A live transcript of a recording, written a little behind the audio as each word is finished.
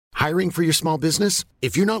Hiring for your small business?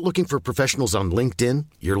 If you're not looking for professionals on LinkedIn,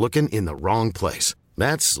 you're looking in the wrong place.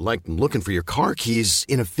 That's like looking for your car keys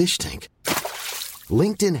in a fish tank.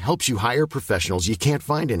 LinkedIn helps you hire professionals you can't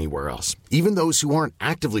find anywhere else, even those who aren't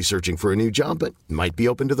actively searching for a new job but might be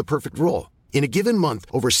open to the perfect role. In a given month,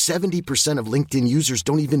 over 70% of LinkedIn users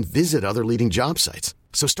don't even visit other leading job sites.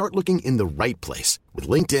 So start looking in the right place. With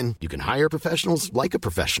LinkedIn, you can hire professionals like a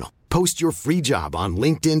professional. Post your free job on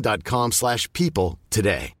linkedin.com/people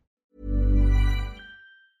today.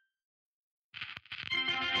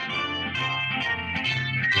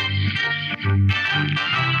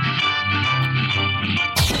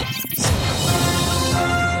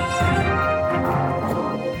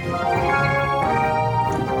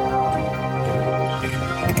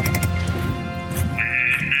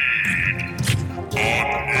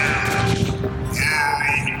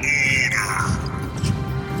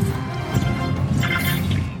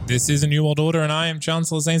 This is A New World Order, and I am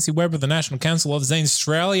Chancellor Zane C. Webb of the National Council of Zane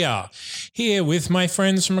Australia, here with my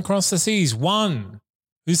friends from across the seas. One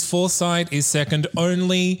whose foresight is second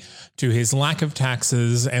only to his lack of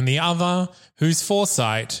taxes, and the other whose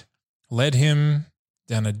foresight led him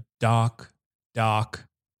down a dark, dark,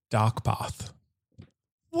 dark path.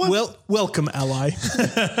 Well, welcome, ally.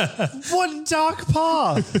 What dark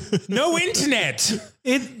path? No internet.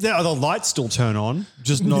 The lights still turn on,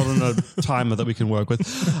 just not on a timer that we can work with.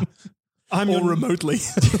 Or remotely.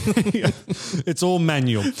 It's all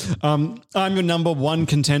manual. I'm your number one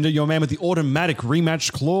contender, your man with the automatic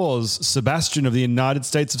rematch clause, Sebastian of the United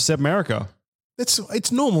States of South America. It's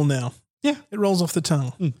normal now. Yeah. It rolls off the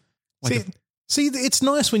tongue. See, it's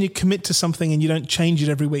nice when you commit to something and you don't change it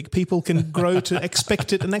every week. People can grow to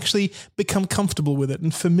expect it and actually become comfortable with it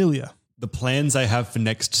and familiar. The plans I have for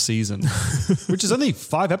next season, which is only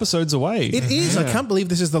 5 episodes away. It is. I can't believe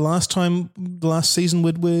this is the last season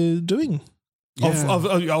we're doing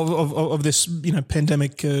of this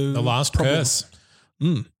pandemic. The last problem. curse.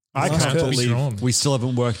 I can't curse. believe we still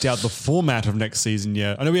haven't worked out the format of next season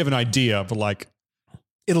yet. I know we have an idea, but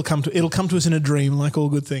it'll come to us in a dream, like all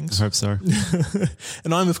good things. I hope so.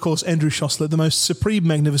 And I'm, of course, Andrew Schossler, the most supreme,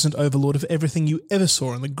 magnificent overlord of everything you ever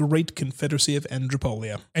saw in the great Confederacy of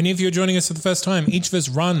Andropolia. And if you're joining us for the first time, each of us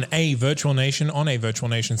run a virtual nation on a virtual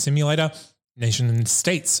nation simulator,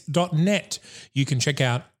 nationstates.net. You can check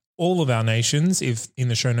out all of our nations if in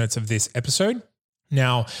the show notes of this episode.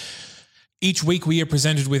 Now, each week we are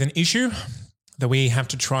presented with an issue that we have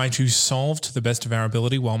to try to solve to the best of our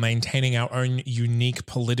ability while maintaining our own unique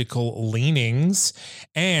political leanings.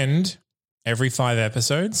 And every 5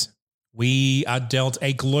 episodes, we are dealt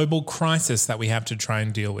a global crisis that we have to try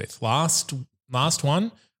and deal with. Last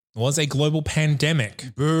one was a global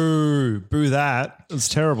pandemic. Boo that. It's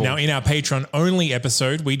terrible. Now, in our Patreon-only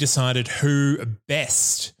episode, we decided who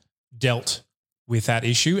best dealt with that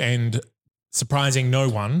issue, and surprising no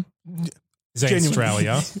one, Zane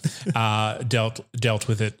Australia dealt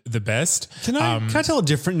with it the best. Can I tell a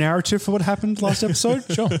different narrative for what happened last episode?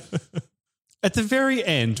 Sure. At the very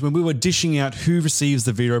end, when we were dishing out who receives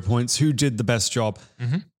the veto points, who did the best job,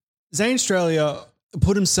 Zane Australia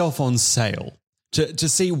put himself on sale to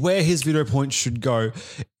see where his veto points should go,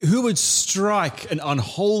 who would strike an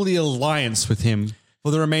unholy alliance with him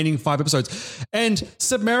for the remaining 5 episodes. And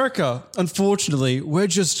Submerica, unfortunately, we're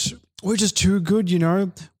just too good,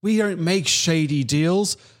 We don't make shady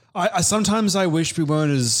deals. I sometimes wish we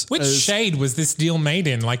weren't as... Which shade was this deal made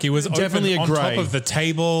in? Like, it was definitely open a on grey. top of the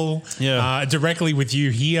table, Yeah. directly with you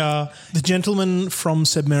here. The gentleman from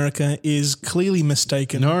Submerica is clearly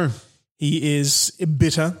mistaken. No. He is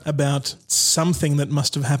bitter about something that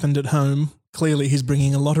must have happened at home. Clearly, he's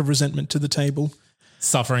bringing a lot of resentment to the table.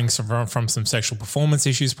 Suffering from some sexual performance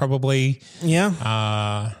issues, probably.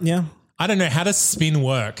 Yeah. Yeah. I don't know, how does spin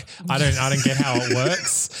work? I don't get how it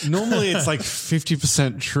works. Normally it's like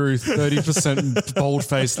 50% truth, 30%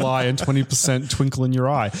 bold-faced lie, and 20% twinkle in your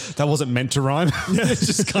eye. That wasn't meant to rhyme. It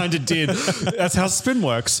just kind of did. That's how spin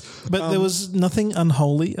works. But there was nothing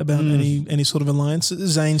unholy about any sort of alliance.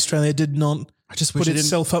 Zane Australia did not just wish put it didn't-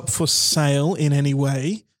 itself up for sale in any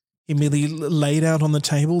way. He merely laid out on the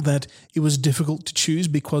table that it was difficult to choose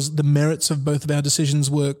because the merits of both of our decisions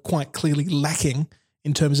were quite clearly lacking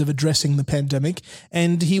in terms of addressing the pandemic,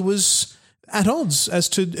 and he was at odds as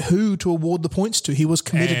to who to award the points to. He was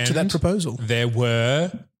committed to that And proposal. There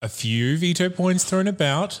were a few veto points thrown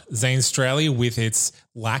about. Zane Australia, with its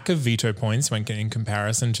lack of veto points when in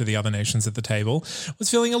comparison to the other nations at the table, was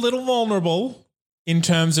feeling a little vulnerable in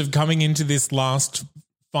terms of coming into this last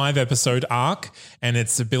 5-episode arc and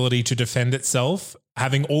its ability to defend itself,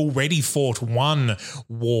 having already fought one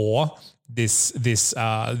war this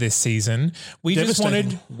season. We just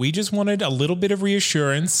wanted a little bit of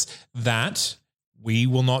reassurance that we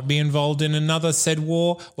will not be involved in another said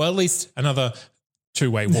war. Well, at least another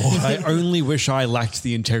two-way war. I only wish I lacked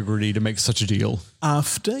the integrity to make such a deal.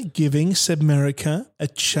 After giving Sebmerica a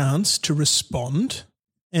chance to respond,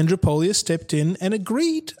 Andropolia stepped in and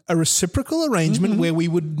agreed a reciprocal arrangement where we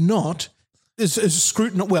would not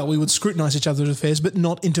we would scrutinize each other's affairs, but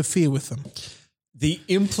not interfere with them. The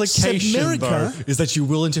implication, though, is that you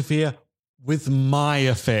will interfere with my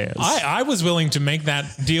affairs. I was willing to make that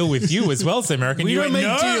deal with you as well, Sebmerica. We don't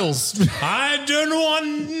make deals. I don't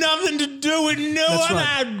want nothing to do with no That's one.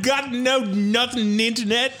 right. I've got nothing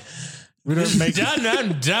internet. We don't make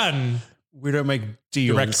I'm done. We don't make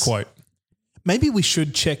deals. Direct quote. Maybe we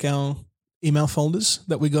should check our email folders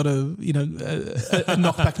that we got a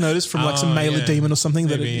knockback notice from like some mailer demon or something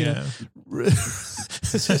Maybe,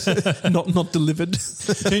 not delivered.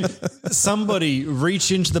 Can somebody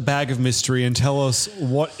reach into the bag of mystery and tell us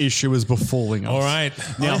what issue is befalling us? All right.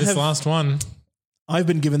 Now this last one. I've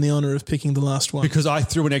been given the honor of picking the last one. Because I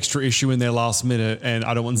threw an extra issue in there last minute and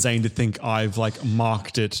I don't want Zane to think I've like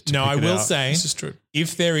marked it. To No, pick I it will out. say, This is true.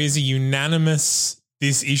 if there is a unanimous,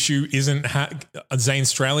 this issue isn't, Zane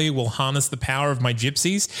Australia will harness the power of my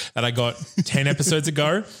gypsies that I got 10 episodes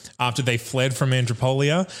ago after they fled from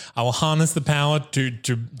Andropolia. I will harness the power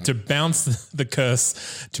to bounce the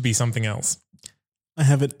curse to be something else. I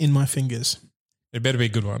have it in my fingers. It better be a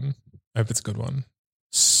good one. I hope it's a good one.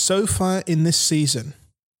 So far in this season,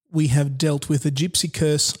 we have dealt with the gypsy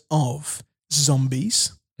curse of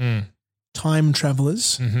zombies, time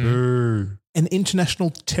travelers, Boo. an international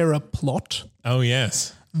terror plot, Oh,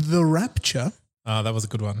 yes. the Rapture, That was a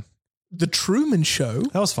good one. the Truman Show.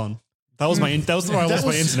 That was fun. That was my. That was where I lost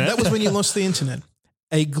my internet. That was when you lost the internet.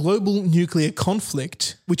 A global nuclear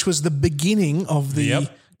conflict, which was the beginning of the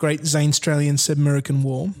Great Zane Australian Sebmerican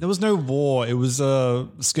War. There was no war. It was a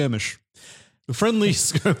skirmish. A friendly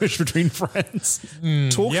skirmish between friends.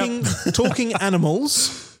 Talking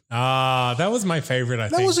animals. That was my favorite, I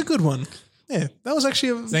think. That was a good one. Yeah, that was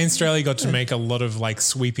actually Zane Australia got to make a lot of like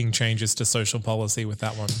sweeping changes to social policy with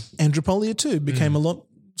that one. Andropolia too became a lot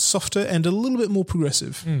softer and a little bit more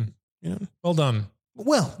progressive. You know? Well done.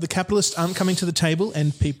 Well, the capitalists aren't coming to the table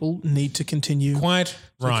and people need to continue. Quite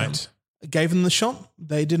right. Gave them the shot.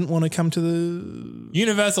 They didn't want to come to the...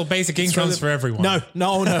 Universal basic incomes for everyone. No.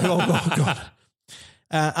 Oh, God.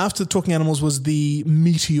 After the talking animals was the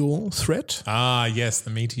meteor threat. Ah, yes, the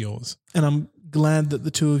meteors. And I'm glad that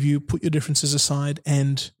the two of you put your differences aside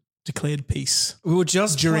and declared peace We were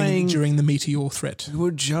just during the meteor threat. We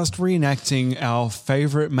were just reenacting our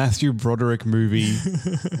favorite Matthew Broderick movie,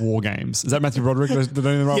 War Games. Is that Matthew Broderick? Did I do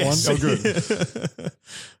the right Yes. one? Oh, good.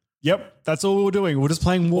 Yep, that's all we were doing. We were just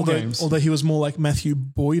playing War Games. Although he was more like Matthew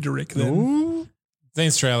Boyderick then. Ooh. Zane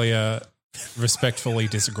Australia respectfully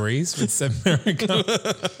disagrees with Sebmerica.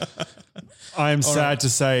 I am sad to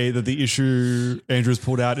say that the issue Andrew's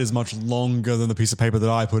pulled out is much longer than the piece of paper that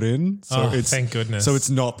I put in. So thank goodness. So it's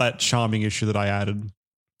not that charming issue that I added.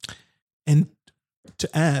 And to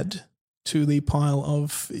add to the pile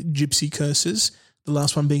of gypsy curses, the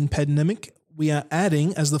last one being pandemic, we are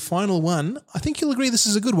adding as the final one, I think you'll agree this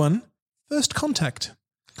is a good one, First Contact.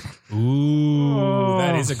 Ooh,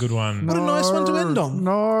 that is a good one. What a nice one to end on.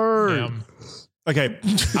 No. Okay.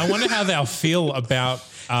 I wonder how they'll feel about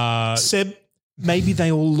Seb, maybe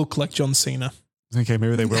they all look like John Cena. Okay,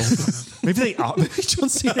 maybe they will. Maybe they are. Maybe John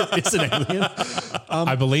Cena is an alien.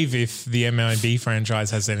 I believe if the MIB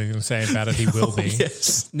franchise has anything to say about it, he will be.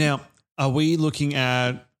 Yes. Now, are we looking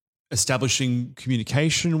at establishing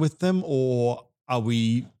communication with them, or are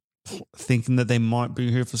we thinking that they might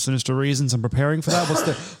be here for sinister reasons and preparing for that?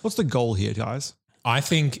 What's the goal here, guys? I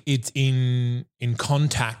think it's in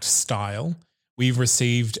contact style. We've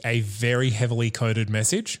received a very heavily coded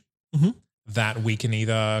message that we can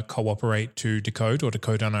either cooperate to decode or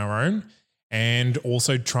decode on our own, and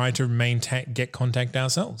also try to get contact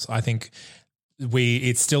ourselves. I think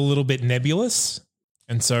it's still a little bit nebulous,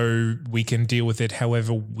 and so we can deal with it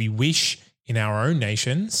however we wish in our own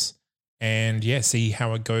nations, and see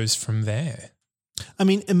how it goes from there. I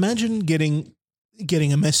mean, imagine getting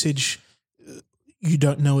a message, you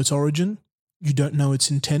don't know its origin, you don't know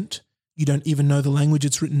its intent, you don't even know the language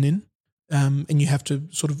it's written in, and you have to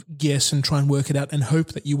sort of guess and try and work it out and hope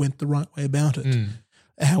that you went the right way about it.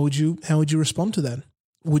 How would you respond to that?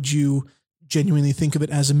 Would you genuinely think of it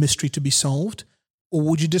as a mystery to be solved, or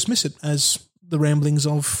would you dismiss it as the ramblings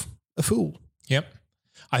of a fool? Yep.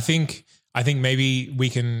 I think maybe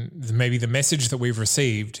the message that we've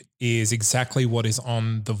received is exactly what is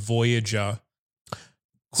on the Voyager.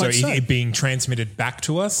 Quite so so. it being transmitted back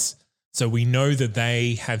to us. So we know that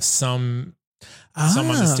they have some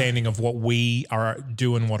understanding of what we are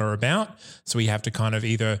do and what are about. So we have to kind of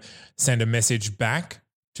either send a message back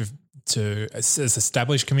to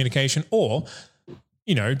establish communication, or,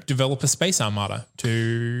 you know, develop a space armada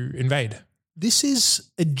to invade. This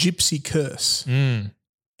is a gypsy curse.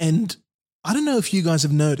 And I don't know if you guys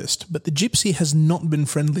have noticed, but the gypsy has not been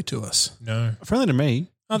friendly to us. No. Friendly to me.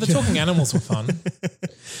 Oh, the talking animals were fun.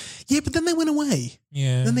 Yeah, but then they went away.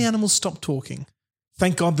 Yeah. Then the animals stopped talking.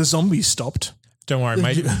 Thank God the zombies stopped. Don't worry,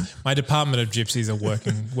 my department of gypsies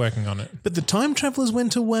are working on it. But the time travelers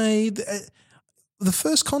went away. The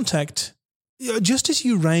first contact, just as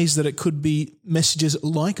you raised that it could be messages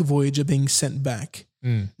like Voyager being sent back,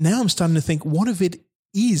 now I'm starting to think, what if it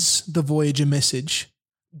is the Voyager message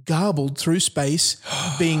garbled through space,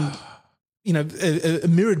 being, you know,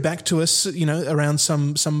 mirrored back to us, you know, around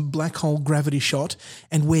some black hole gravity shot,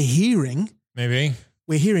 and we're hearing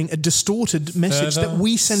a distorted message that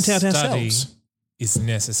we sent out ourselves. Is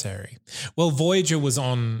necessary. Well, Voyager was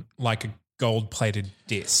on like a gold-plated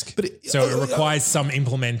disc, so it requires some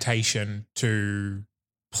implementation to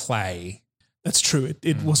play. That's true.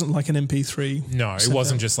 It wasn't like an MP3. No, it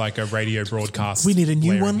wasn't just like a radio broadcast. We need a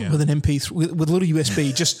new one with an MP3 with a little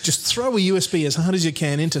USB. just throw a USB as hard as you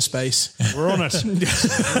can into space. We're on it.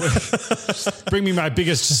 Bring me my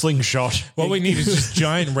biggest slingshot. What we need is just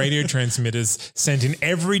giant radio transmitters sent in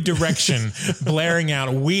every direction, blaring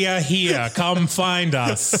out, "We are here. Come find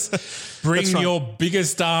us. Bring your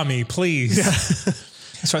biggest army, please." Yeah.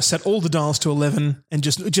 So I set all the dials to 11 and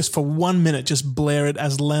just for 1 minute, just blare it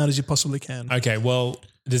as loud as you possibly can. Okay, well,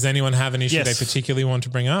 does anyone have an issue they particularly want to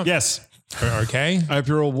bring up? Yes. Okay. I hope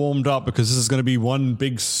you're all warmed up, because this is going to be one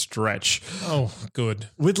big stretch. Oh, good.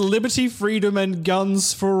 With liberty, freedom, and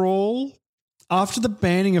guns for all. After the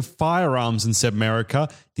banning of firearms in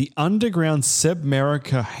Sebmerica, the underground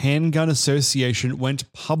Sebmerica Handgun Association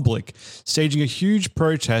went public, staging a huge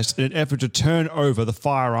protest in an effort to turn over the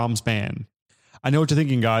firearms ban. I know what you're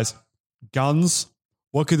thinking, guys. Guns?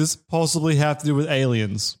 What could this possibly have to do with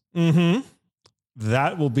aliens? Mm-hmm.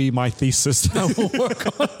 That will be my thesis that we'll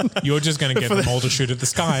work on. You're just going to get them all to shoot at the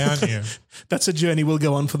sky, aren't you? That's a journey we'll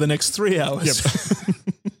go on for the next 3 hours. Yep.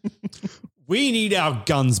 We need our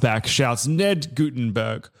guns back, shouts Ned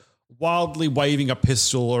Gutenberg, wildly waving a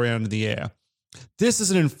pistol around in the air. This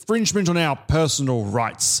is an infringement on our personal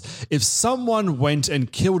rights. If someone went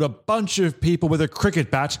and killed a bunch of people with a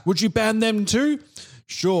cricket bat, would you ban them too?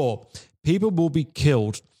 Sure, people will be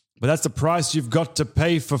killed, but that's the price you've got to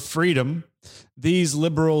pay for freedom. These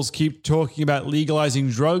liberals keep talking about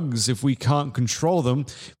legalizing drugs. If we can't control them,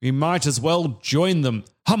 we might as well join them.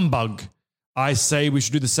 Humbug. I say we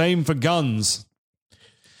should do the same for guns.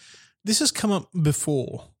 This has come up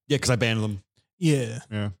before. Yeah, because I banned them. Yeah.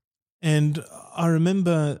 Yeah. And I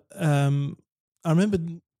remember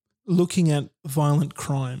looking at violent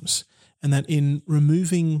crimes, and that in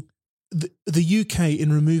removing the UK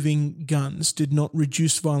in removing guns did not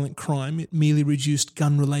reduce violent crime. It merely reduced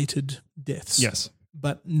gun-related deaths. Yes.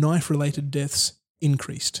 But knife-related deaths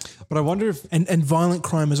increased. But I wonder if... And violent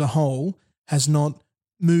crime as a whole has not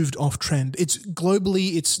moved off trend. It's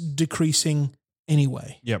globally, it's decreasing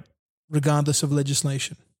anyway. Yep. Regardless of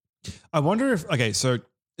legislation. I wonder if... Okay, so...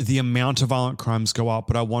 the amount of violent crimes go up,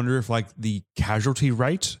 but I wonder if like the casualty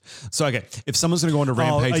rate. So, okay, if someone's going to go on a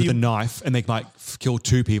rampage with a knife and they might kill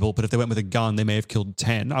 2 people, but if they went with a gun, they may have killed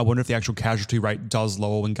 10. I wonder if the actual casualty rate does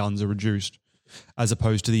lower when guns are reduced as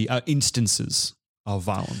opposed to the instances of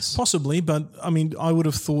violence. Possibly, but I mean, I would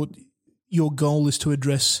have thought your goal is to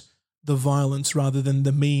address the violence rather than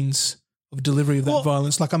the means of delivery of that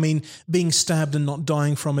violence. Like, I mean, being stabbed and not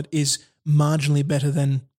dying from it is marginally better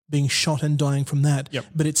than being shot and dying from that,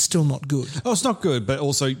 but it's still not good. Oh, it's not good, but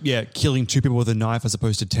also, yeah, killing 2 people with a knife as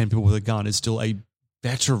opposed to 10 people with a gun is still a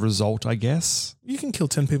better result, I guess. You can kill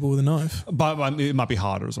 10 people with a knife. But it might be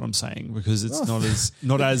harder is what I'm saying, because it's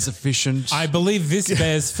not as efficient. I believe this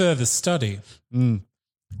bears further study. Who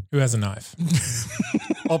has a knife?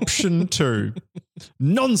 Option 2.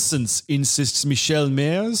 Nonsense, insists Michelle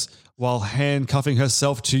Mayers while handcuffing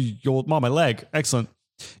herself to my leg. Excellent.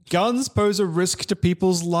 Guns pose a risk to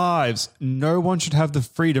people's lives. No one should have the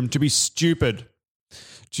freedom to be stupid.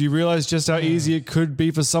 Do you realize just how easy it could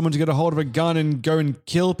be for someone to get a hold of a gun and go and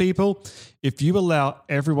kill people? If you allow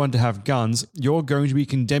everyone to have guns, you're going to be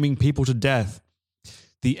condemning people to death.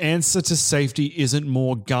 The answer to safety isn't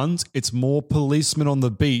more guns, it's more policemen on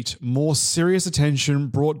the beat, more serious attention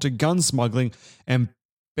brought to gun smuggling, and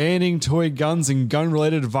banning toy guns and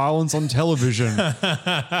gun-related violence on television.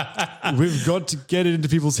 We've got to get it into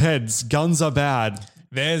people's heads. Guns are bad.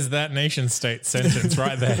 There's that nation-state sentence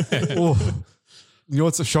right there. You know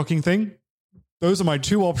what's a shocking thing? Those are my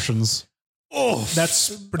two options. Oh, that's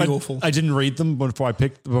pretty awful. I didn't read them before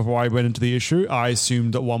I went into the issue. I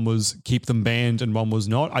assumed that one was keep them banned and one was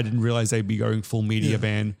not. I didn't realize they'd be going full media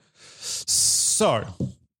ban. So,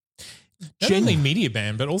 Not only media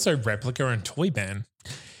ban, but also replica and toy ban.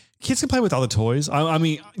 kids can play with other toys. I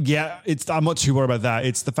mean, yeah, I'm not too worried about that.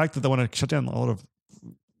 It's the fact that they want to shut down a lot of,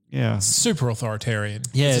 Super authoritarian.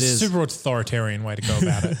 Yeah, it's it a is. super authoritarian way to go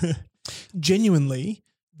about it. Genuinely,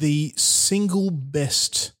 the single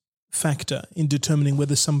best factor in determining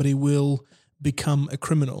whether somebody will become a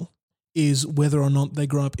criminal is whether or not they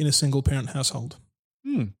grow up in a single parent household.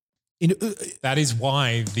 That is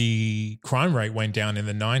why the crime rate went down in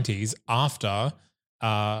the 90s after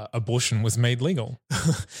abortion was made legal.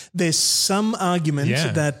 There's some argument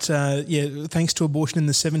that, thanks to abortion in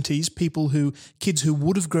the 70s, kids who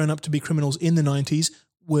would have grown up to be criminals in the 90s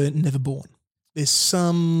were never born. There's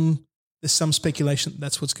some speculation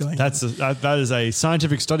that's what's going on. that is a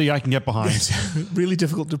scientific study I can get behind. Really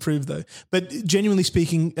difficult to prove, though. But genuinely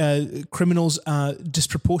speaking, criminals are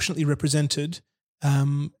disproportionately represented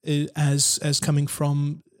as coming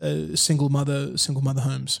from single mother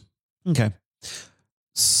homes. Okay.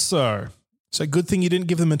 So good thing you didn't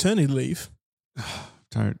give them maternity leave.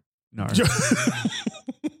 don't know.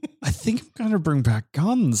 I think I'm going to bring back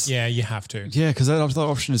guns. Yeah, you have to. Yeah, because that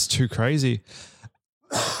option is too crazy.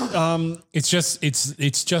 It's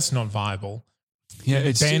just not viable. Yeah,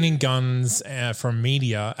 it's banning guns from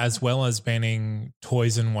media as well as banning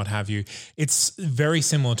toys and what have you. It's very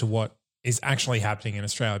similar to what is actually happening in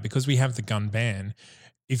Australia because we have the gun ban.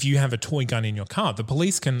 If you have a toy gun in your car, the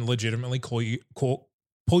police can legitimately pull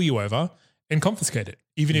you over and confiscate it,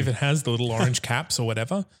 even if it has the little orange caps or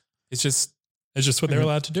whatever. It's just what they're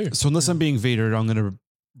allowed to do. So unless I'm being vetoed, I'm going to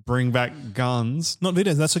bring back guns. Not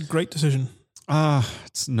vetoed. That's a great decision.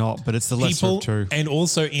 It's not, but it's the lesser of two. And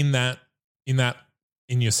also in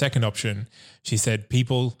your second option, she said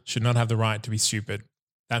people should not have the right to be stupid.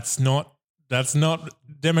 That's not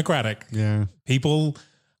democratic. Yeah. People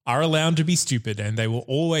are allowed to be stupid and they will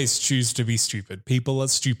always choose to be stupid. People are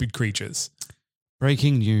stupid creatures.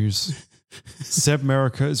 Breaking news. Seb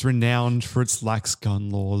America is renowned for its lax gun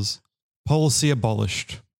laws. Policy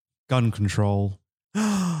abolished. Gun control.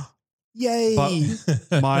 Yay.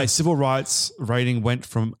 But my civil rights rating went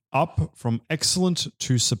from excellent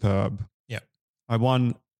to superb. Yeah. I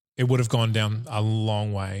won. It would have gone down a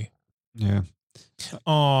long way. Yeah.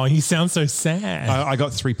 Oh, you sound so sad. I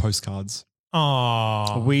got 3 postcards.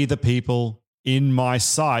 Oh. We the people in my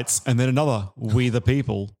sights, and then another We the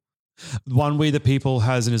people. One We the people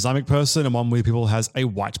has an Islamic person, and one We the people has a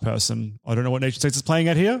white person. I don't know what nation states is playing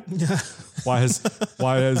at here.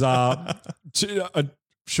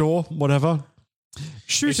 Sure, whatever.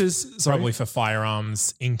 Shooters, probably for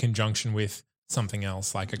firearms in conjunction with something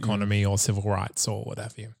else like economy or civil rights or what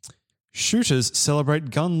have you. Shooters celebrate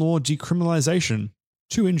gun law decriminalization.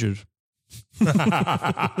 2 injured.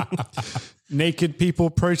 Naked people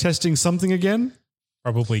protesting something again.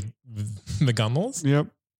 Probably the gun laws. Yep.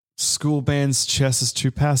 School bans chess is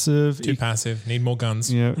too passive. Too passive. Need more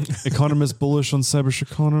guns. Yeah. Economists bullish on Sebish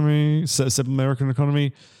economy, American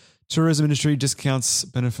economy. Tourism industry discounts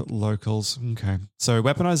benefit locals. Okay. So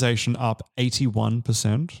weaponization up 81%.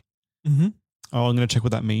 Mm-hmm. Oh, I'm going to check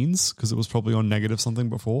what that means because it was probably on negative something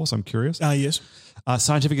before. So I'm curious. Yes.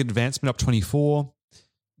 Scientific advancement up 24.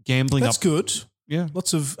 Gambling That's up. good. Yeah.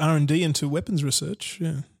 Lots of R&D into weapons research.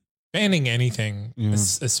 Yeah. Banning anything,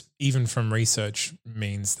 even from research,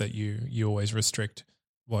 means that you always restrict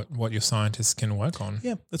what your scientists can work on.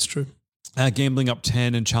 Yeah, that's true. Gambling up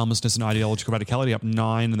 10 and childlessness and ideological radicality up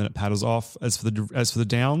 9, and then it paddles off. As for the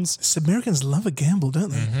downs, Americans love a gamble,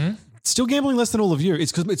 don't they? Mm-hmm. Still gambling less than all of you.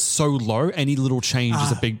 It's because it's so low. Any little change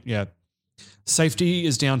is a big Safety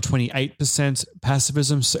is down 28%.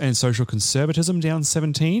 Pacifism and social conservatism down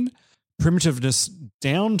 17. Primitiveness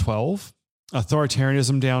down 12.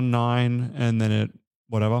 Authoritarianism down 9, and then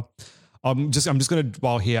whatever. I'm just going to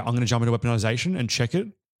while here I'm going to jump into weaponization and check it.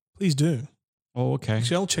 Please do. Oh, okay.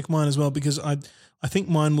 Actually, I'll check mine as well because I think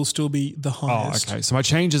mine will still be the highest. Oh, okay. So my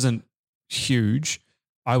change isn't huge.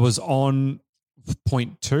 I was on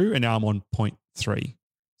 0.2 and now I'm on 0.3.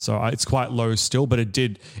 So it's quite low still, but it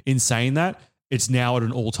did. In saying that, it's now at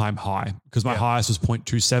an all-time high because my highest was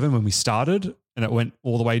 0.27 when we started, and it went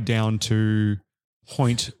all the way down to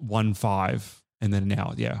 0.15, and then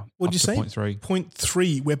now, what did you say? 0.3.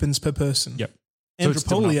 0.3 weapons per person. Yep. So it's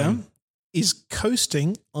still Andropolia nothing. is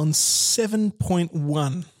coasting on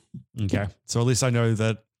 7.1. Okay. So at least I know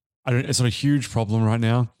that It's not a huge problem right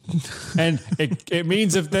now. And it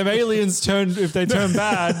means if them aliens turn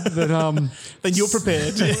bad, then you're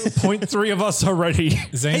prepared. 0.3 of us are ready.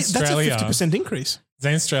 Zane That's a Australia, 50% increase.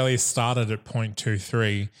 Zane Australia started at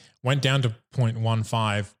 0.23, went down to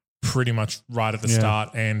 0.15 pretty much right at the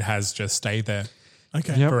start and has just stayed there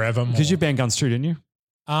forever. Because you banned guns too, didn't you?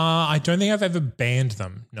 I don't think I've ever banned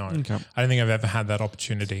them. No. Okay. I don't think I've ever had that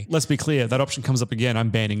opportunity. Let's be clear. That option comes up again.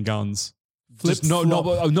 I'm banning guns. Not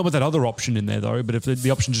with that other option in there though, but if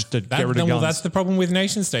the option just to get rid of guns. Well, that's the problem with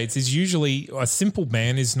nation states is usually a simple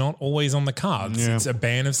ban is not always on the cards. Yeah. It's a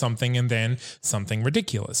ban of something and then something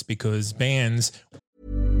ridiculous because bans.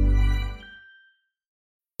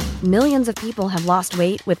 Millions of people have lost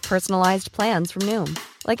weight with personalized plans from Noom.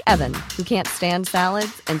 Like Evan, who can't stand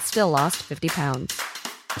salads and still lost 50 pounds.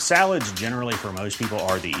 Salads generally for most people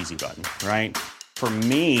are the easy button, right? For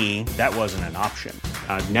me, that wasn't an option.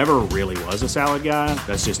 I never really was a salad guy.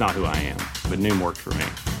 That's just not who I am. But Noom worked for me.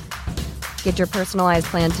 Get your personalized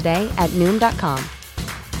plan today at Noom.com.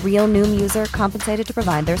 Real Noom user compensated to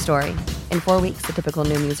provide their story. In 4 weeks, the typical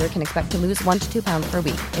Noom user can expect to lose 1 to 2 pounds per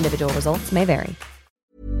week. Individual results may vary.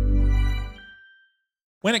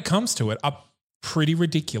 When it comes to it, are pretty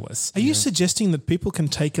ridiculous. Are you suggesting that people can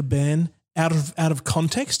take a ban out of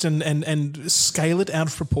context and scale it out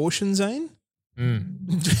of proportion, Zane?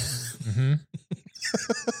 Mm-hmm.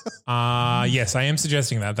 Yes, I am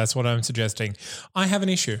suggesting that. That's what I'm suggesting. I have an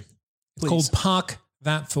issue. It's called Park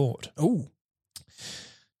That Thought. Oh.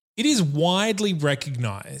 It is widely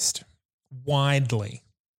recognised,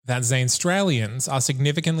 that Zanstralians are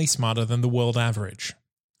significantly smarter than the world average.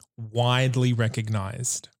 Widely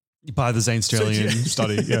recognised. By the Zanstralian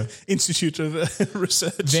study, Institute of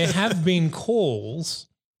Research. There have been calls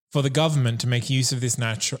for the government to make use of this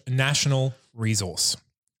national resource.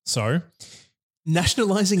 So,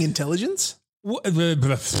 nationalizing intelligence?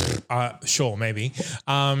 Sure, maybe.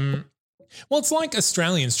 Well, it's like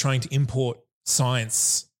Australians trying to import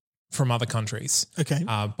science from other countries,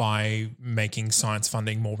 by making science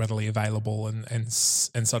funding more readily available and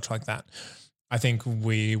such like that. I think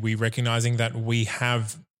we recognizing that we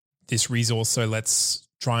have this resource, so let's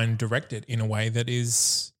try and direct it in a way that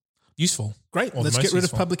is useful. Great. Let's get rid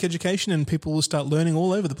of public education and people will start learning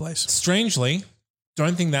all over the place. Strangely,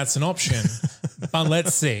 don't think that's an option, but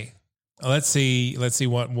let's see. Let's see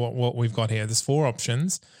what we've got here. There's 4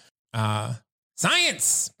 options.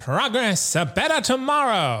 Science, progress, a better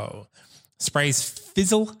tomorrow. Sprays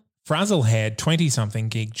frazzlehead 20-something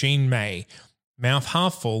geek Jean May, mouth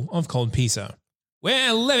half full of cold pizza.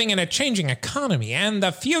 We're living in a changing economy and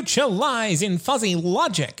the future lies in fuzzy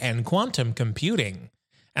logic and quantum computing.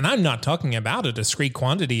 And I'm not talking about a discrete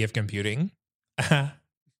quantity of computing. Tough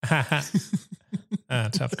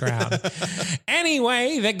crowd.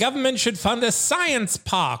 Anyway, the government should fund a science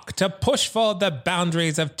park to push for the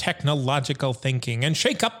boundaries of technological thinking and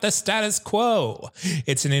shake up the status quo.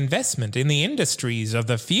 It's an investment in the industries of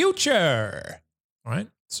the future. All right?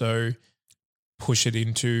 So push it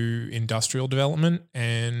into industrial development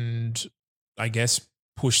and I guess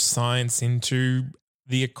push science into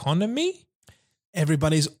the economy.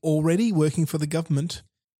 Everybody's already working for the government.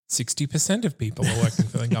 60% of people are working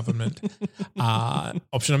for the government.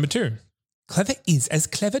 Option number 2. Clever is as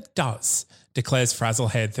clever does, declares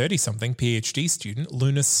frazzlehead 30-something PhD student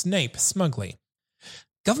Luna Snape smugly.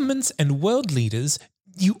 Governments and world leaders,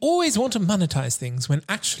 you always want to monetize things when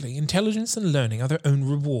actually intelligence and learning are their own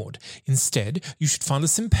reward. Instead, you should fund a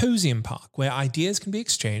symposium park where ideas can be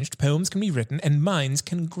exchanged, poems can be written, and minds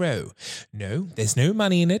can grow. No, there's no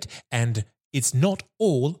money in it, and it's not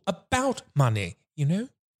all about money, you know?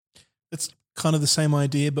 It's kind of the same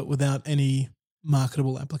idea, but without any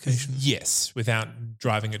marketable application. Yes, without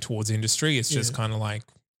driving it towards industry. It's just kind of like,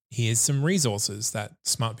 here's some resources that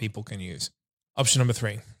smart people can use. Option number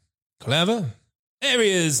 3. Clever? There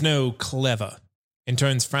is no clever,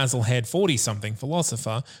 intones frazzlehead 40-something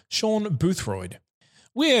philosopher Sean Boothroyd.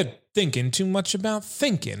 We're thinking too much about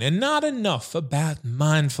thinking and not enough about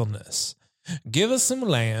mindfulness. Give us some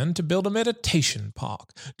land to build a meditation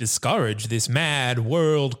park. Discourage this mad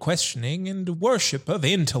world questioning and worship of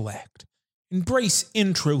intellect. Embrace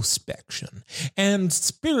introspection and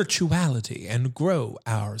spirituality and grow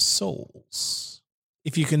our souls.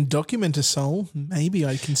 If you can document a soul, maybe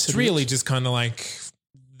I'd consider It's really just kind of like,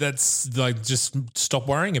 that's like just stop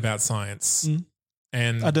worrying about science.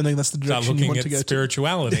 And I don't think that's the direction you want to go to.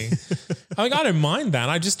 Spirituality. I don't mind that.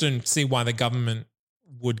 I just don't see why the government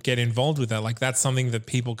would get involved with that. Like that's something that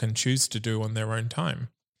people can choose to do on their own time.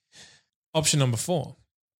 Option number 4.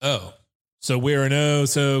 Oh, so we're an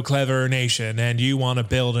so clever nation and you want to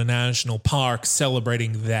build a national park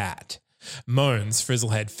celebrating that. Moans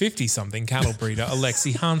Frizzlehead 50-something cattle breeder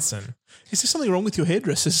Alexi Hansen. Is there something wrong with your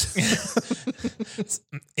hairdressers?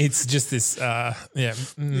 It's just this, Yeah,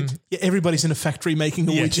 everybody's in a factory making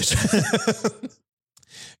a widget.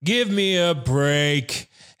 Give me a break.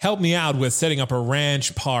 Help me out with setting up a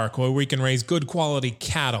ranch park where we can raise good quality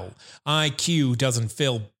cattle. IQ doesn't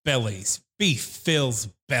fill bellies. Beef fills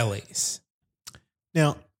bellies.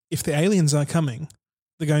 Now, if the aliens are coming,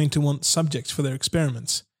 they're going to want subjects for their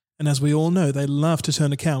experiments. And as we all know, they love to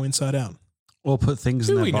turn a cow inside out. Or put things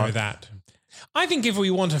Do in their we know butt. that? I think if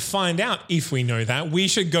we want to find out if we know that, we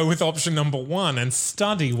should go with option number 1 and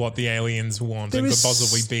study what the aliens want and could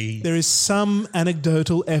possibly be. There is some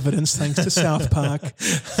anecdotal evidence, thanks to South Park,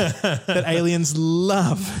 that aliens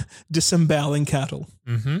love disemboweling cattle.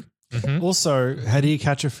 Also, how do you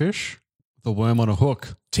catch a fish? The worm on a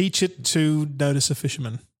hook. Teach it to notice a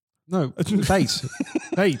fisherman. No, bait.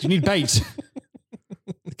 Bait. You need bait.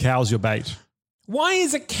 The cow's your bait. Why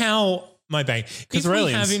is a cow my bait? If they're we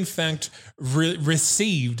aliens. have in fact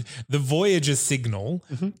received the Voyager signal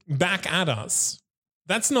back at us,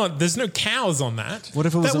 there's no cows on that. What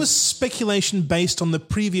if it was That was speculation based on the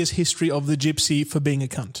previous history of the gypsy for being a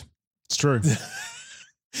cunt. It's true.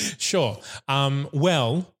 Sure.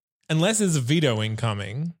 Well, unless there's a veto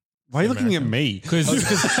incoming. Why are you looking at me? Because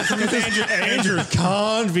Andrew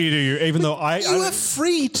can't veto you, even though You are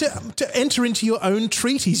free to enter into your own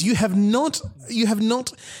treaties. You have not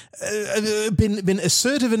been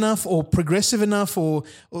assertive enough or progressive enough or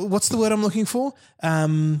what's the word I'm looking for?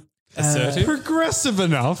 assertive. progressive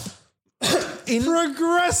enough.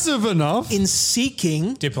 Progressive enough. In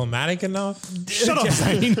seeking Diplomatic enough. Shut up,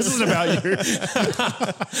 Zane. This isn't about you.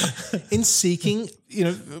 in seeking,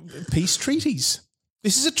 peace treaties.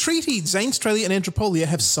 This is a treaty. Zane Australia and Anthropolia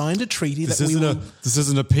have signed a treaty This that we will.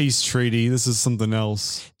 isn't a peace treaty. This is something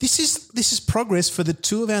else. This is progress for the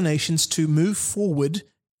two of our nations to move forward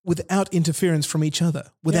without interference from each other,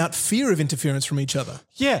 without fear of interference from each other.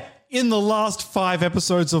 Yeah. In the last 5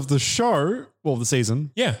 episodes of the show, well, the season,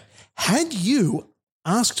 Yeah. Had you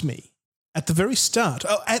asked me at the very start,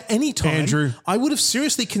 at any time, Andrew, I would have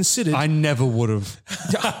seriously considered. I never would have.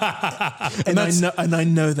 and I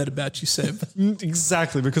know that about you, Seb.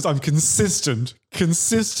 Exactly, because I'm consistent.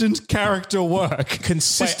 Consistent character work.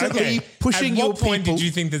 Consistently pushing At your what point people. did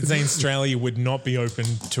you think that Zane Australia would not be open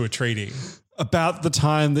to a treaty? About the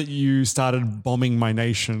time that you started bombing my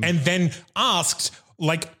nation. And then asked,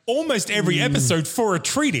 like, almost every episode for a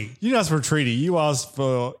treaty. You didn't ask for a treaty. You asked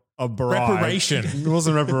for a bribe. Reparation. It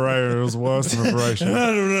wasn't reparation. It was worse than reparation.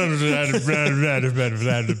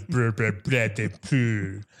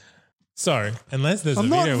 So, unless there's I'm a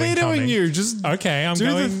not veto vetoing incoming- you. Just Okay, I'm do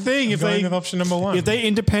going, the thing. I'm If going they with option number 1. If they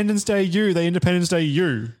Independence Day you, they Independence Day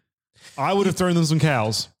you. I would have thrown them some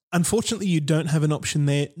cows. Unfortunately, you don't have an option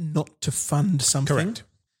there not to fund something.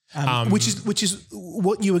 Correct. Which is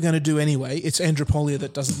what you were going to do anyway. It's Andropolia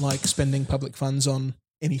that doesn't like spending public funds on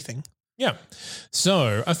anything. Yeah.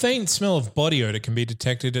 So, a faint smell of body odor can be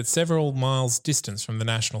detected at several miles distance from the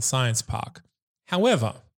National Science Park.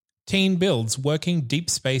 However, Teen builds working deep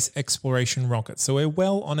space exploration rockets, so we're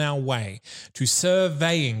well on our way to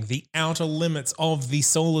surveying the outer limits of the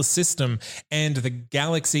solar system and the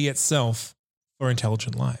galaxy itself for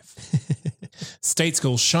intelligent life. State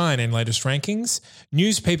schools shine in latest rankings.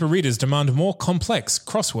 Newspaper readers demand more complex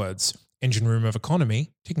crosswords. Engine room of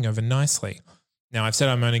economy ticking over nicely. Now, I've said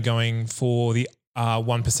I'm only going for the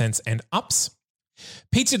 1% and ups.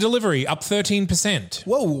 Pizza delivery up 13%.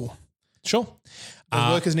 Whoa. Sure.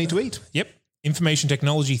 Those workers need to eat. Yep. Information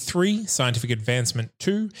technology 3, scientific advancement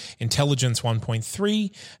 2, intelligence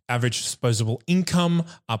 1.3, average disposable income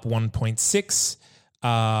up 1.6,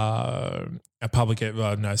 a public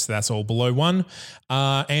no, so that's all below 1,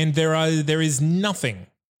 and there is nothing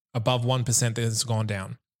above 1% that has gone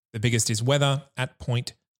down. The biggest is weather at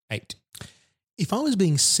 0.8. If I was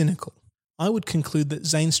being cynical, I would conclude that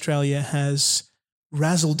Zane Australia has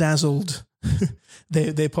razzle-dazzled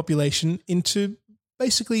their population into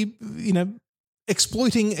basically,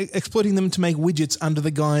 exploiting them to make widgets under the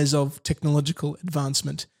guise of technological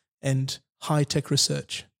advancement and high-tech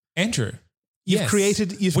research. Andrew, You've yes.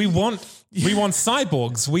 created... We want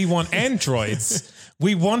cyborgs. We want androids.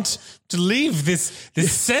 We want to leave this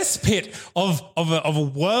cesspit of a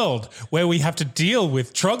world where we have to deal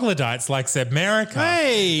with troglodytes like Sebmerica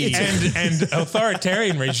and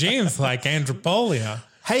authoritarian regimes like Andropolia.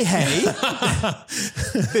 Hey.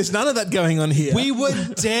 There's none of that going on here. We were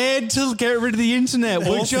dared to get rid of the internet.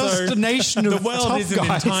 We're Also, just a nation of the world tough isn't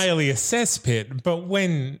guys. entirely a cesspit, but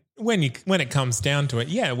when when it comes down to it,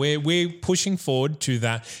 yeah, we're pushing forward to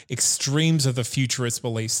the extremes of the futurist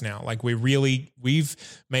beliefs now. Like we've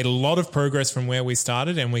made a lot of progress from where we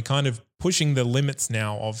started, and we're kind of pushing the limits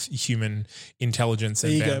now of human intelligence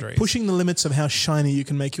and boundaries. Pushing the limits of how shiny you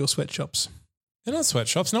can make your sweatshops. They're not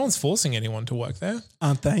sweatshops. No one's forcing anyone to work there.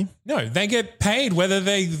 Aren't they? No, they get paid whether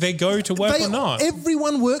they go to work or not.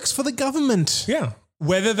 Everyone works for the government. Yeah.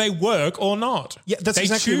 Whether they work or not. Yeah, that's they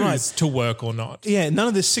exactly choose right. to work or not. Yeah, none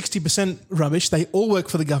of this 60% rubbish. They all work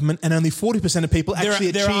for the government, and only 40% of people actually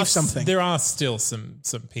achieve something. There are still some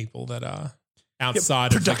people that are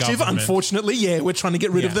outside of the productive, government. Unfortunately, yeah, we're trying to get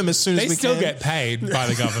rid of them as soon as we can. They still get paid by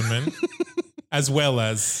the government, as well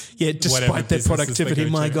as despite their productivity.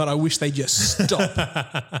 My God, I wish they just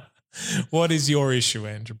stop. What is your issue,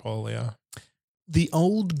 Andrew Polia? The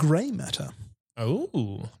old grey matter.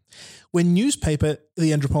 Oh. When newspaper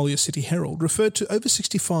The Andropolia City Herald referred to over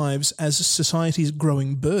 65s as society's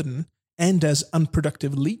growing burden and as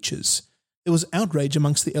unproductive leeches, there was outrage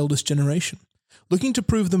amongst the eldest generation. Looking to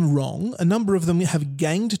prove them wrong, a number of them have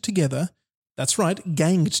ganged together, that's right,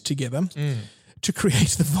 ganged together, to create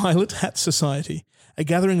the Violet Hat Society, a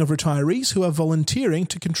gathering of retirees who are volunteering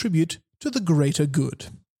to contribute to the greater good.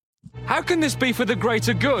 How can this be for the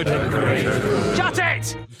greater good? Shut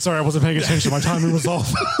it! Sorry, I wasn't paying attention. My timing was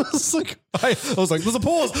off. I was like, there's a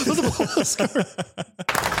pause. There's a pause.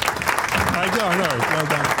 I know. Well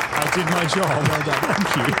done. I did my job. Well done.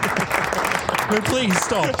 Thank you. No, please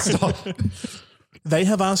stop. They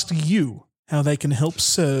have asked you how they can help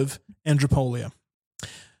serve Andropolia.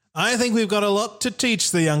 I think we've got a lot to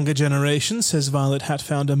teach the younger generation, says Violet Hat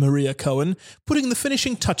founder Maria Cohen, putting the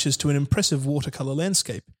finishing touches to an impressive watercolour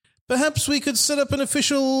landscape. Perhaps we could set up an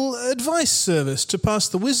official advice service to pass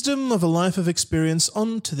the wisdom of a life of experience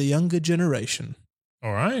on to the younger generation.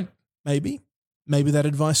 All right. Maybe. Maybe that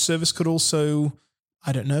advice service could also,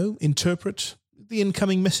 I don't know, interpret the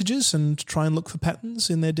incoming messages and try and look for patterns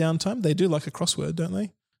in their downtime. They do like a crossword, don't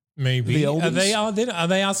they? Maybe. The Are elders?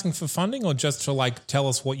 they asking for funding or just to tell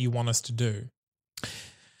us what you want us to do?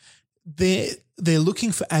 They're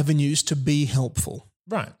looking for avenues to be helpful.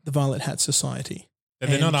 Right. The Violet Hat Society. But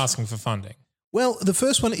they're not asking for funding. Well, the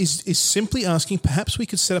first one is simply asking, perhaps we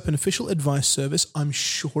could set up an official advice service. I'm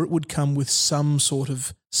sure it would come with some sort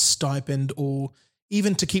of stipend or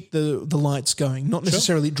even to keep the lights going, not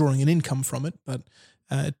necessarily drawing an income from it, but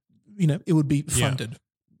it would be funded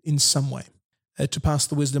in some way to pass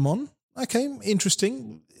the wisdom on. Okay,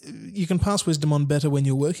 interesting. You can pass wisdom on better when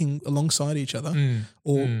you're working alongside each other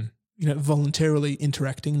or voluntarily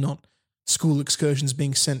interacting, not school excursions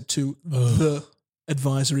being sent to the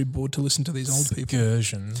advisory board to listen to these old people.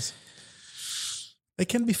 Excursions. They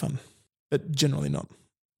can be fun, but generally not.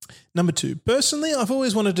 Number 2. Personally, I've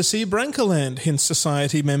always wanted to see Brankaland, hints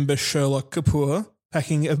Society member Sherlock Kapoor,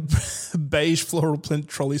 packing a beige floral print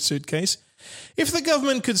trolley suitcase. If the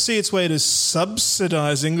government could see its way to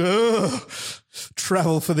subsidising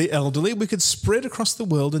travel for the elderly, we could spread across the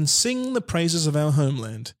world and sing the praises of our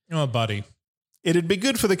homeland. Oh, buddy. It'd be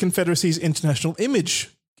good for the Confederacy's international image.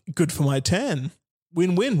 Good for my tan.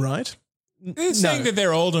 Win-win, right? Saying that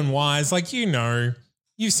they're old and wise,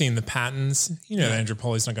 you've seen the patterns. You know that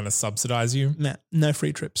Andropolia's not going to subsidise you. Nah, no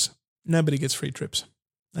free trips. Nobody gets free trips.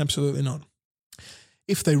 Absolutely not.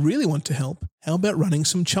 If they really want to help, how about running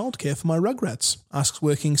some childcare for my rugrats? Asks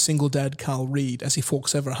working single dad Carl Reed as he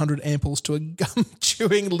forks over 100 amples to a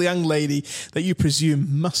gum-chewing young lady that you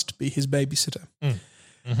presume must be his babysitter.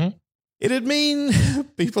 Mm-hmm. It'd mean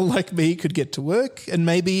people like me could get to work and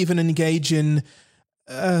maybe even engage in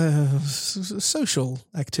social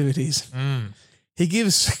activities. He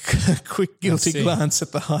gives a quick guilty glance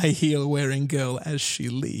at the high heel wearing girl as she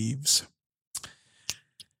leaves.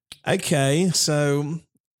 Okay, so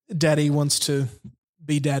daddy wants to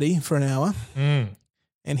be daddy for an hour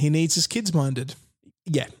and he needs his kids minded.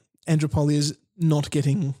 Yeah, Andropolia's not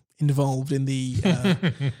getting involved in the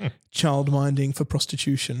child minding for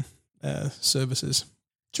prostitution services.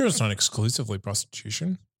 Sure, it's not exclusively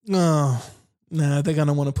prostitution. Oh, no, they're going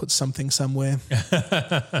to want to put something somewhere.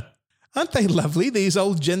 Aren't they lovely, these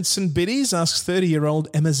old gents and biddies? Asks 30-year-old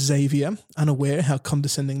Emma Xavier, unaware how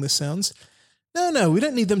condescending this sounds. No, we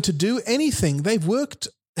don't need them to do anything. They've worked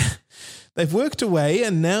away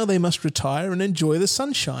and now they must retire and enjoy the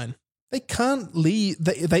sunshine. They can't leave.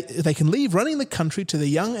 They can leave running the country to the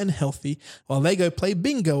young and healthy while they go play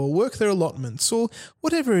bingo or work their allotments or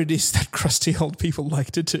whatever it is that crusty old people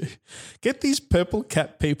like to do. Get these purple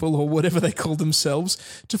cap people or whatever they call themselves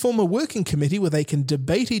to form a working committee where they can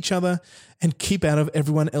debate each other and keep out of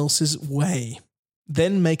everyone else's way.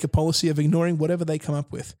 Then make a policy of ignoring whatever they come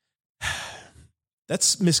up with.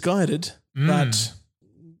 That's misguided, but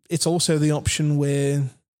it's also the option where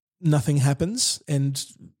nothing happens and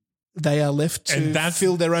they are left to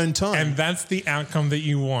fill their own time. And that's the outcome that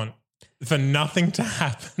you want, for nothing to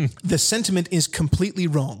happen. The sentiment is completely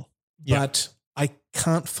wrong, but I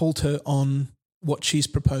can't fault her on what she's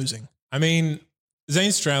proposing. I mean, Zane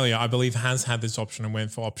Australia, I believe, has had this option and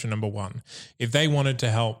went for option number one. If they wanted to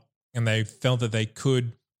help and they felt that they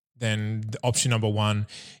could, then the option number one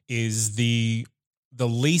is the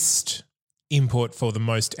least input for the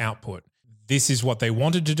most output. This is what they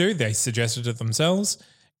wanted to do. They suggested it themselves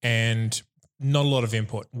and not a lot of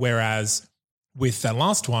input. Whereas with that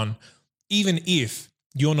last one, even if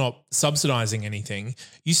you're not subsidizing anything,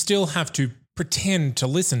 you still have to pretend to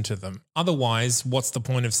listen to them. Otherwise, what's the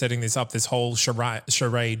point of setting this up, this whole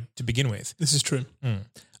charade to begin with? This is true.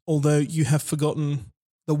 Although you have forgotten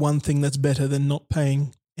the one thing that's better than not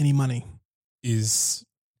paying any money. Is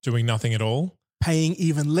doing nothing at all? Paying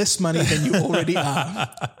even less money than you already are.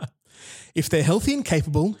 If they're healthy and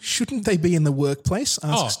capable, shouldn't they be in the workplace?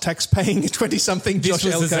 Asks tax-paying 20-something Josh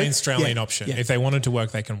This was Elko. the Australian option. Yeah. If they wanted to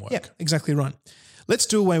work, they can work. Yeah, exactly right. Let's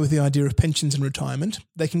do away with the idea of pensions and retirement.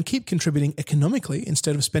 They can keep contributing economically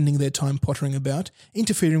instead of spending their time pottering about,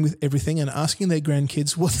 interfering with everything and asking their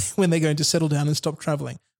grandkids when they're going to settle down and stop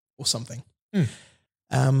travelling or something.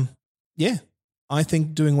 Yeah, I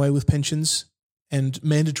think doing away with pensions and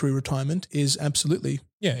mandatory retirement is absolutely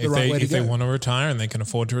the right way to go. If they want to retire and they can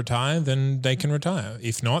afford to retire, then they can retire.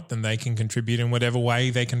 If not, then they can contribute in whatever way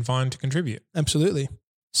they can find to contribute. Absolutely.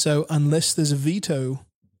 So unless there's a veto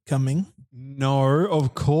coming... No,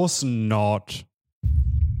 of course not.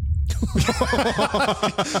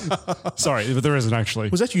 Sorry, but there isn't actually.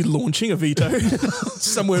 Was that you launching a veto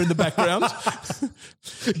somewhere in the background?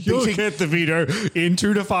 You'll get the veto in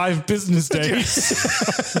 2 to 5 business days.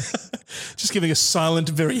 Just giving a silent,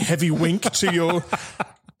 very heavy wink to your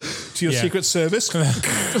Secret Service.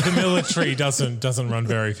 The military doesn't run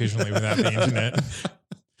very efficiently without the internet.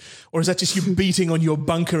 Or is that just you beating on your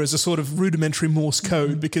bunker as a sort of rudimentary Morse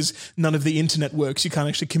code because none of the internet works? You can't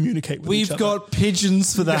actually communicate with each other. We've got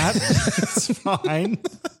pigeons for that. It's fine.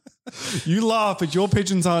 You laugh, but your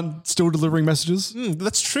pigeons aren't still delivering messages.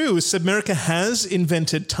 That's true. America has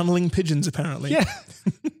invented tunneling pigeons, apparently. Yeah.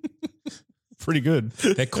 Pretty good.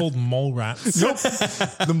 They're called mole rats. Nope.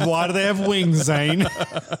 Then why do they have wings, Zane?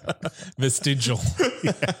 Vestigial.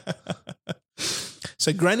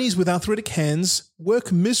 So grannies with arthritic hands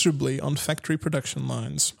work miserably on factory production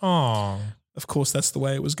lines. Oh. Of course, that's the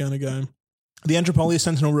way it was going to go. The Anthropolia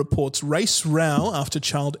Sentinel reports race row after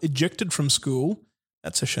child ejected from school.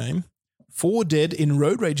 That's a shame. 4 dead in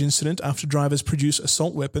road rage incident after drivers produce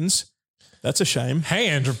assault weapons. That's a shame. Hey,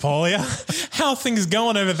 Anthropolia. How are things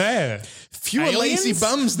going over there? Fewer Aliens? lazy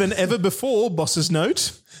bums than ever before, bosses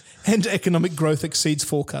note. And economic growth exceeds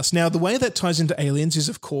forecasts. Now, the way that ties into aliens is,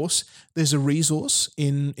 of course, there's a resource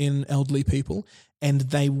in elderly people, and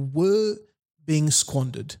they were being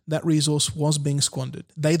squandered. That resource was being squandered.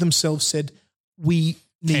 They themselves said, we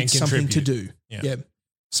need something to do. Yeah.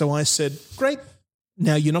 So I said, great.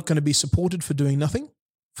 Now you're not going to be supported for doing nothing,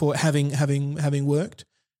 for having worked,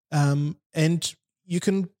 and you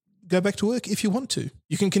can go back to work if you want to.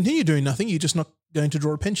 You can continue doing nothing. You're just not going to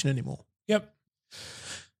draw a pension anymore. Yep.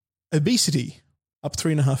 Obesity, up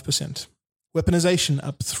 3.5%. Weaponization,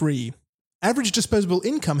 up 3%. Average disposable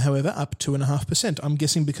income, however, up 2.5%. I'm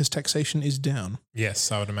guessing because taxation is down.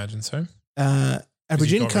 Yes, I would imagine so.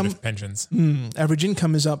 Average income pensions. Average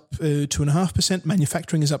income is up 2.5%.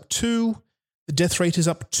 Manufacturing is up 2%. The death rate is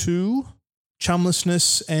up 2%.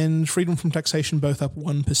 Charmlessness and freedom from taxation both up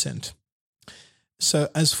 1%. So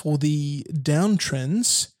as for the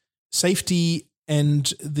downtrends, safety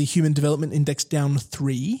and the Human Development Index down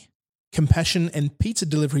 3%. Compassion and pizza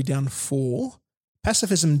delivery down 4%.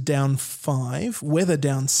 Pacifism down 5%. Weather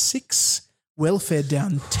down 6%. Welfare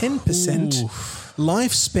down 10%.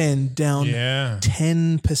 Lifespan down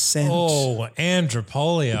 10%. Oh,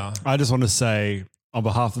 Anthropolia. I just want to say, on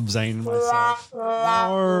behalf of Zane and myself, no.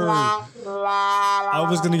 I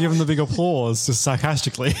was going to give him the big applause, just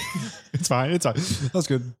sarcastically. It's fine. That's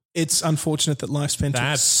good. It's unfortunate that lifespan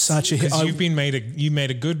took such a hit. You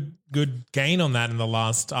made a good gain on that in the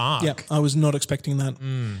last arc. Yeah, I was not expecting that.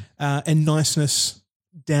 And niceness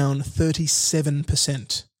down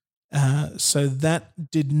 37%. So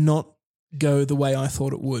that did not go the way I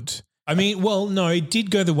thought it would. I mean, well, no, it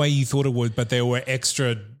did go the way you thought it would, but there were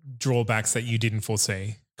extra drawbacks that you didn't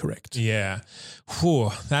foresee. Correct. Yeah.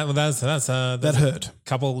 Whew, that hurt.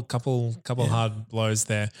 Couple hard blows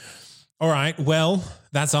there. All right. Well,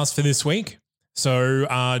 that's us for this week. So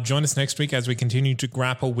join us next week as we continue to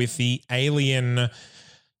grapple with the alien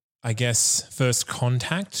I guess, first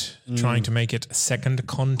contact, trying to make it second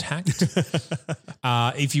contact.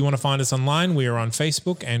 If you want to find us online, we are on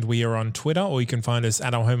Facebook and we are on Twitter, or you can find us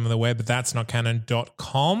at our home on the web,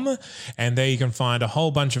 that'snotcanon.com. And there you can find a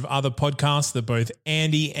whole bunch of other podcasts that both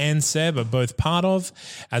Andy and Seb are both part of,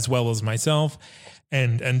 as well as myself.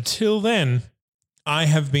 And until then, I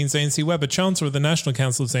have been Zane C. Weber, Chancellor of the National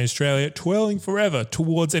Council of Zane Australia, twirling forever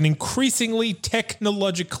towards an increasingly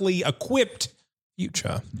technologically equipped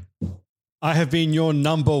future. I have been your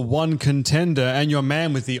number one contender and your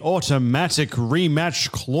man with the automatic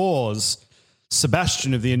rematch clause,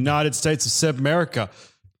 Sebastian of the United States of Sub America.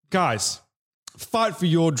 Guys, fight for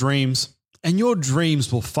your dreams, and your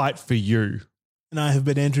dreams will fight for you. And I have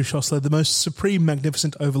been Andrew Schossler, the most supreme,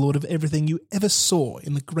 magnificent overlord of everything you ever saw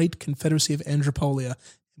in the great confederacy of Andropolia,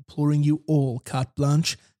 imploring you all, carte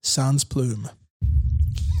blanche, sans plume.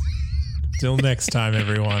 Till next time,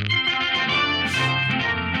 everyone.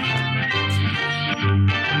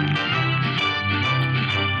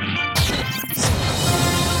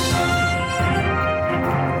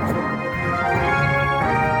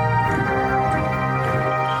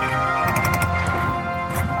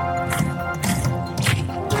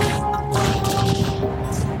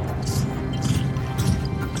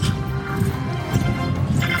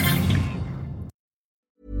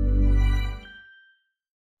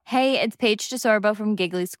 Hey, it's Paige DeSorbo from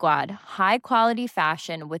Giggly Squad. High quality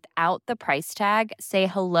fashion without the price tag. Say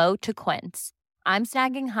hello to Quince. I'm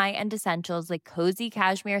snagging high-end essentials like cozy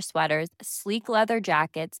cashmere sweaters, sleek leather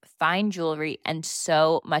jackets, fine jewelry, and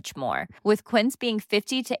so much more. With Quince being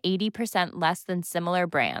 50 to 80% less than similar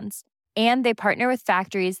brands. And they partner with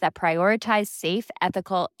factories that prioritize safe,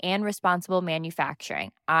 ethical, and responsible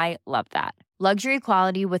manufacturing. I love that. Luxury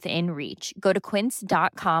quality within reach. Go to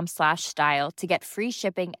quince.com/style to get free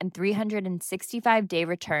shipping and 365-day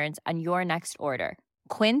returns on your next order.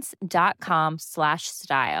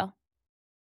 Quince.com/style.